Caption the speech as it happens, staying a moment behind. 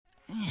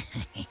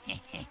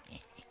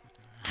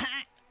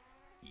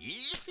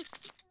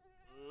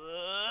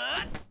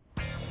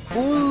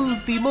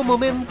Último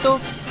momento.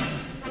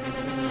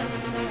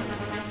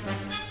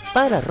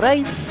 Para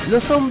Ray,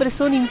 los hombres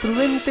son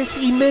imprudentes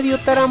y medio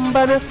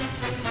tarambanas.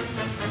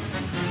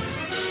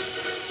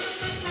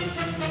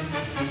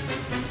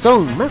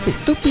 Son más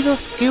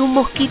estúpidos que un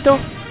mosquito.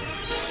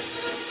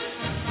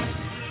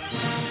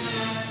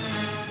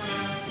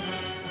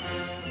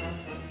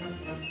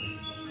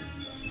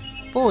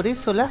 Por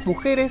eso las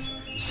mujeres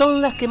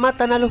son las que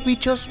matan a los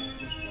bichos.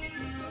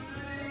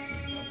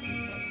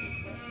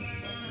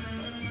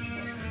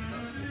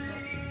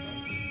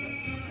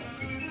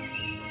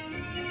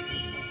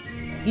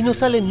 Y no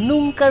salen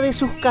nunca de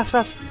sus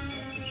casas.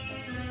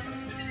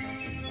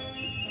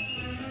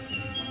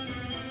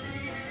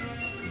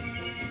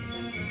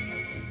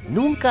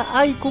 Nunca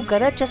hay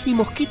cucarachas y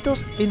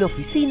mosquitos en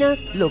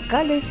oficinas,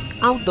 locales,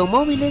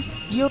 automóviles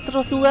y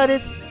otros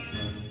lugares.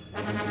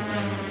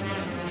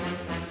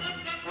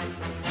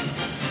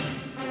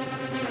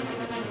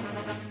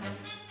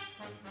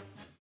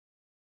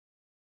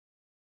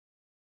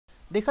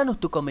 Déjanos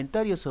tu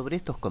comentario sobre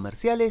estos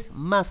comerciales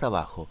más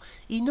abajo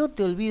y no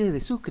te olvides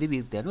de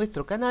suscribirte a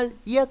nuestro canal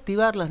y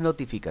activar las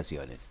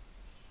notificaciones.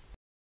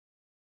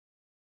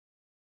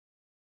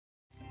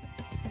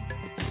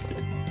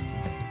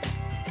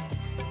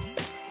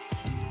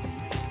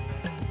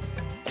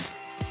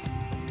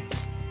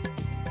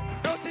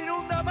 ¡Nos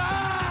inunda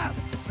más!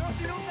 ¡Nos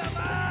inunda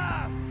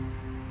más!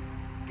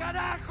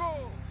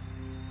 ¡Carajo!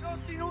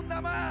 ¡Nos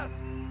inunda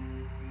más!